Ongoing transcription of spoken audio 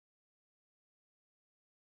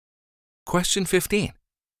Question 15.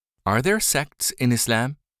 Are there sects in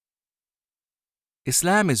Islam?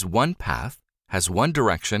 Islam is one path, has one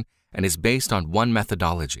direction, and is based on one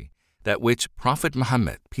methodology, that which Prophet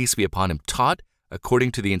Muhammad, peace be upon him, taught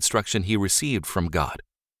according to the instruction he received from God.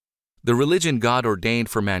 The religion God ordained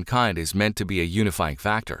for mankind is meant to be a unifying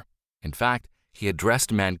factor. In fact, He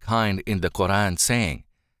addressed mankind in the Quran saying,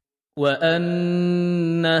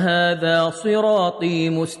 وَأَنَّ هَذَا صِرَاطِي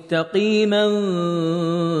مُسْتَقِيمًا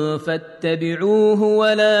فَاتَّبِعُوهُ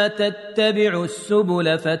وَلَا تَتَّبِعُوا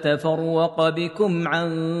السُّبُلَ فَتَفَرَّقَ بِكُمْ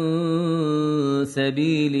عَنْ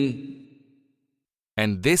سَبِيلِهِ.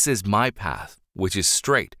 And this is my path, which is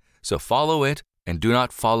straight, so follow it and do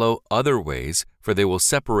not follow other ways, for they will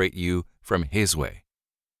separate you from His way.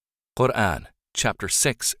 Quran, chapter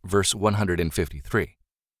 6, verse 153.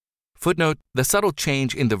 Footnote, the subtle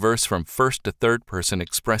change in the verse from first to third person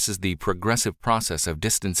expresses the progressive process of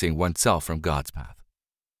distancing oneself from God's path.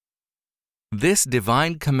 This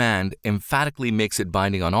divine command emphatically makes it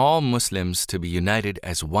binding on all Muslims to be united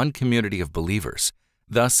as one community of believers.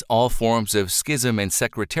 Thus, all forms of schism and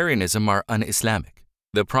sectarianism are un-Islamic.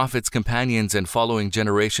 The Prophet's companions and following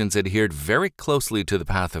generations adhered very closely to the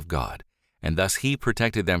path of God, and thus He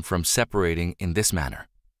protected them from separating in this manner.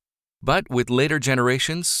 But with later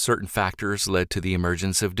generations, certain factors led to the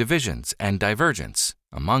emergence of divisions and divergence,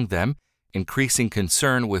 among them increasing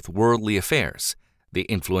concern with worldly affairs, the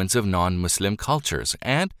influence of non-Muslim cultures,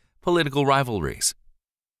 and political rivalries.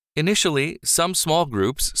 Initially, some small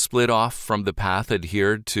groups split off from the path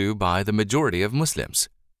adhered to by the majority of Muslims.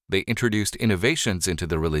 They introduced innovations into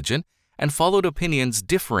the religion and followed opinions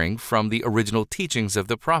differing from the original teachings of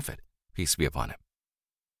the Prophet, peace be upon him.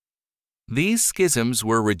 These schisms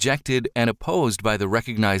were rejected and opposed by the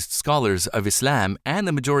recognized scholars of Islam and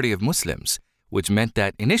the majority of Muslims, which meant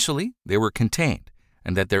that initially they were contained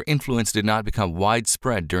and that their influence did not become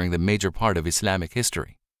widespread during the major part of Islamic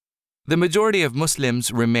history. The majority of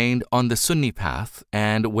Muslims remained on the Sunni path,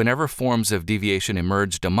 and whenever forms of deviation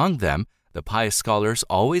emerged among them, the pious scholars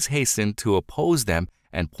always hastened to oppose them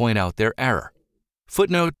and point out their error.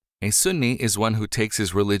 Footnote, a Sunni is one who takes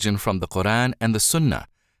his religion from the Quran and the Sunnah,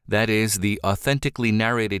 that is, the authentically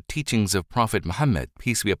narrated teachings of Prophet Muhammad,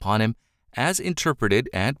 peace be upon him, as interpreted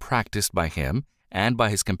and practiced by him and by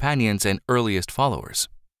his companions and earliest followers.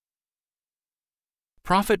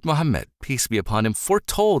 Prophet Muhammad, peace be upon him,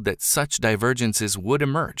 foretold that such divergences would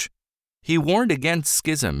emerge. He warned against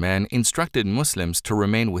schism and instructed Muslims to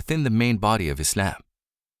remain within the main body of Islam.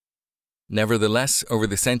 Nevertheless, over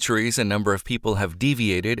the centuries, a number of people have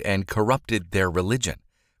deviated and corrupted their religion,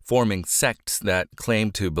 forming sects that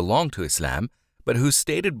claim to belong to Islam, but whose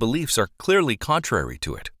stated beliefs are clearly contrary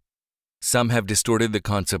to it. Some have distorted the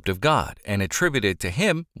concept of God and attributed to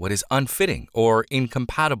Him what is unfitting or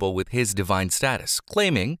incompatible with His divine status,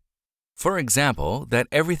 claiming, for example, that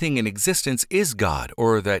everything in existence is God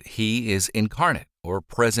or that He is incarnate or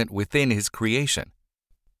present within His creation,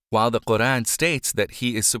 while the Quran states that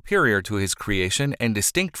He is superior to His creation and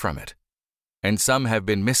distinct from it. And some have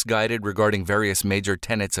been misguided regarding various major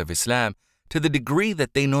tenets of Islam to the degree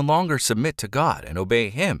that they no longer submit to God and obey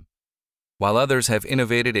Him, while others have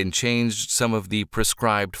innovated and changed some of the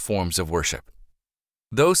prescribed forms of worship.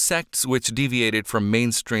 Those sects which deviated from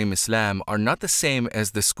mainstream Islam are not the same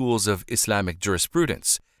as the schools of Islamic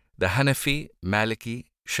jurisprudence, the Hanafi, Maliki,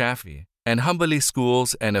 Shafi, and Hanbali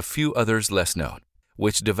schools and a few others less known,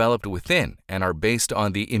 which developed within and are based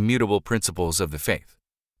on the immutable principles of the faith.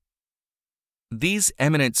 These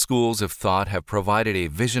eminent schools of thought have provided a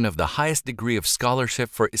vision of the highest degree of scholarship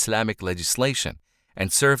for Islamic legislation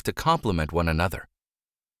and serve to complement one another.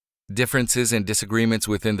 Differences and disagreements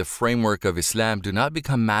within the framework of Islam do not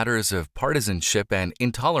become matters of partisanship and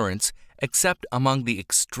intolerance except among the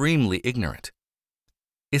extremely ignorant.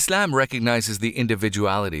 Islam recognizes the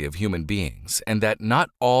individuality of human beings and that not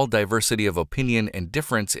all diversity of opinion and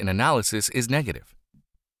difference in analysis is negative.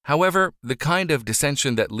 However, the kind of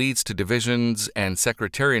dissension that leads to divisions and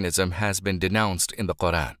sectarianism has been denounced in the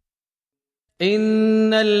Quran.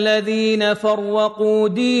 إن الذين فرقوا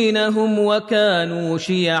دينهم وكانوا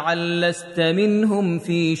شيعا لست منهم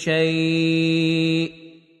في شيء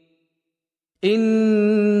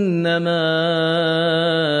إنما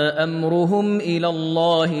أمرهم إلى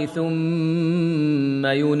الله ثم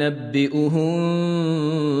ينبئهم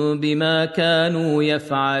بما كانوا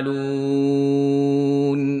يفعلون.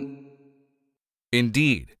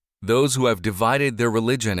 Indeed, those who have divided their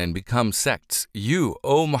religion and become sects, you,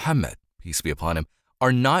 O Muhammad, peace be upon him,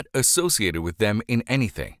 are not associated with them in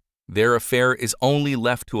anything. Their affair is only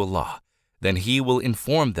left to Allah. Then He will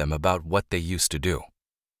inform them about what they used to do.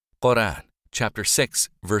 Quran, chapter 6,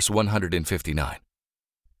 verse 159.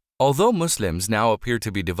 Although Muslims now appear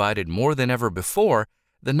to be divided more than ever before,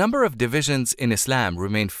 the number of divisions in Islam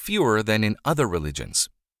remain fewer than in other religions.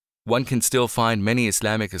 One can still find many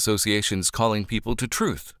Islamic associations calling people to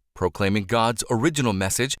truth, proclaiming God's original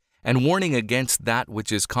message, and warning against that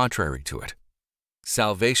which is contrary to it.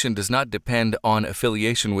 Salvation does not depend on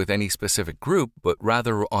affiliation with any specific group, but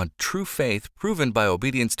rather on true faith proven by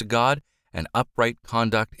obedience to God and upright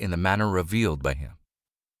conduct in the manner revealed by Him.